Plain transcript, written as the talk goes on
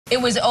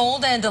It was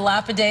old and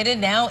dilapidated.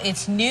 Now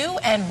it's new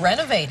and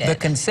renovated. The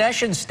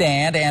concession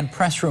stand and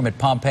press room at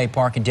Pompey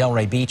Park in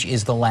Delray Beach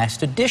is the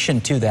last addition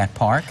to that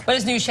park. But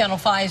as News Channel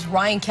 5's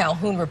Ryan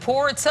Calhoun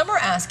reports, some are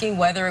asking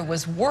whether it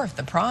was worth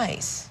the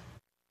price.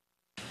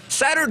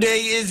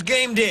 Saturday is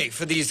game day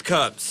for these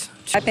Cubs.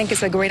 I think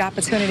it's a great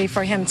opportunity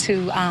for him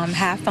to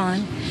have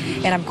fun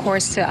and, of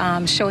course,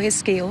 to show his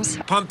skills.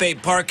 Pompey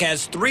Park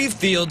has 3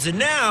 fields and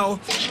now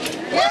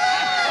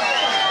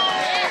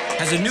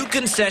has a new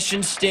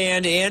concession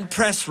stand and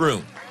press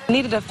room.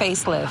 Needed a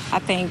facelift. I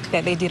think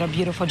that they did a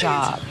beautiful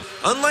job.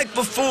 Unlike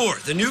before,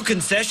 the new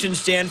concession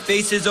stand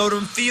faces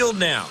Odom Field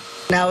now.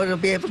 Now it'll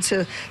be able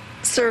to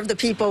serve the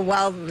people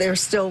while they're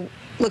still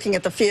looking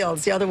at the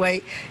fields. The other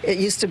way, it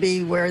used to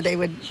be where they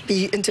would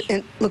be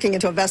looking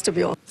into a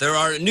vestibule. There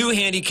are new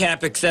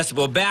handicap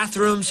accessible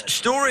bathrooms,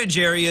 storage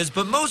areas,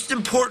 but most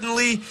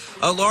importantly,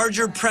 a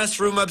larger press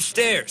room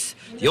upstairs.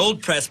 The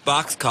old press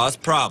box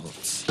caused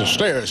problems. The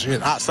stairs,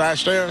 outside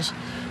stairs,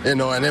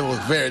 and it was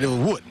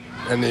wood,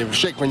 and they would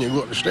shake when you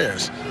go up the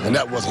stairs, and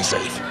that wasn't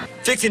safe.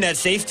 Fixing that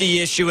safety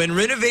issue and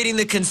renovating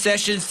the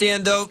concession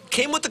stand, though,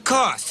 came with a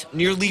cost,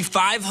 nearly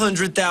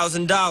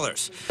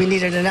 $500,000. We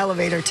needed an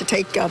elevator to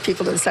take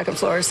people to the second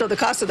floor, so the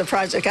cost of the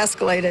project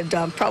escalated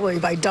probably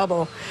by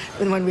double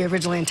than when we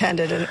originally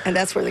intended, and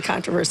that's where the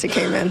controversy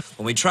came in.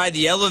 When we tried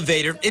the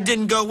elevator, it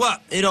didn't go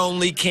up. It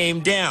only came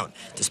down.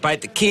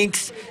 Despite the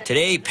kinks,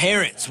 today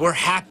parents were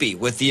happy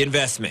with the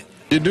investment.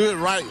 You do it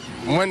right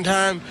one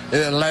time,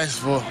 it'll last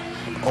for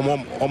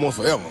almost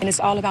forever. And it's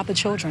all about the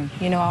children,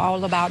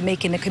 all about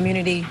making the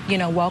community,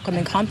 welcome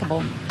and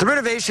comfortable. The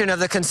renovation of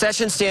the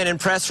concession stand and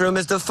press room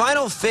is the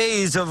final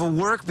phase of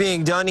work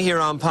being done here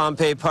on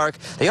Pompey Park.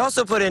 They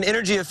also put in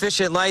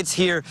energy-efficient lights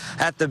here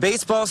at the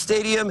baseball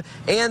stadium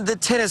and the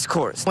tennis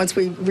courts. Once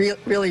we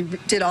really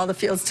did all the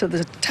fields to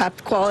the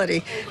top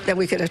quality, then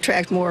we could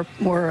attract more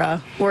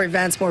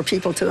events, more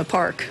people to the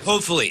park.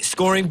 Hopefully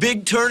scoring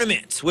big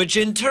tournaments, which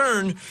in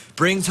turn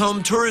brings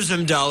home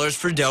tourism dollars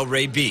for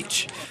Delray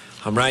Beach.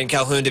 I'm Ryan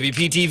Calhoun,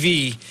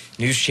 WPTV,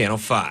 News Channel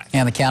 5.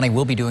 And the county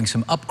will be doing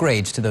some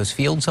upgrades to those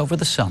fields over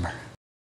the summer.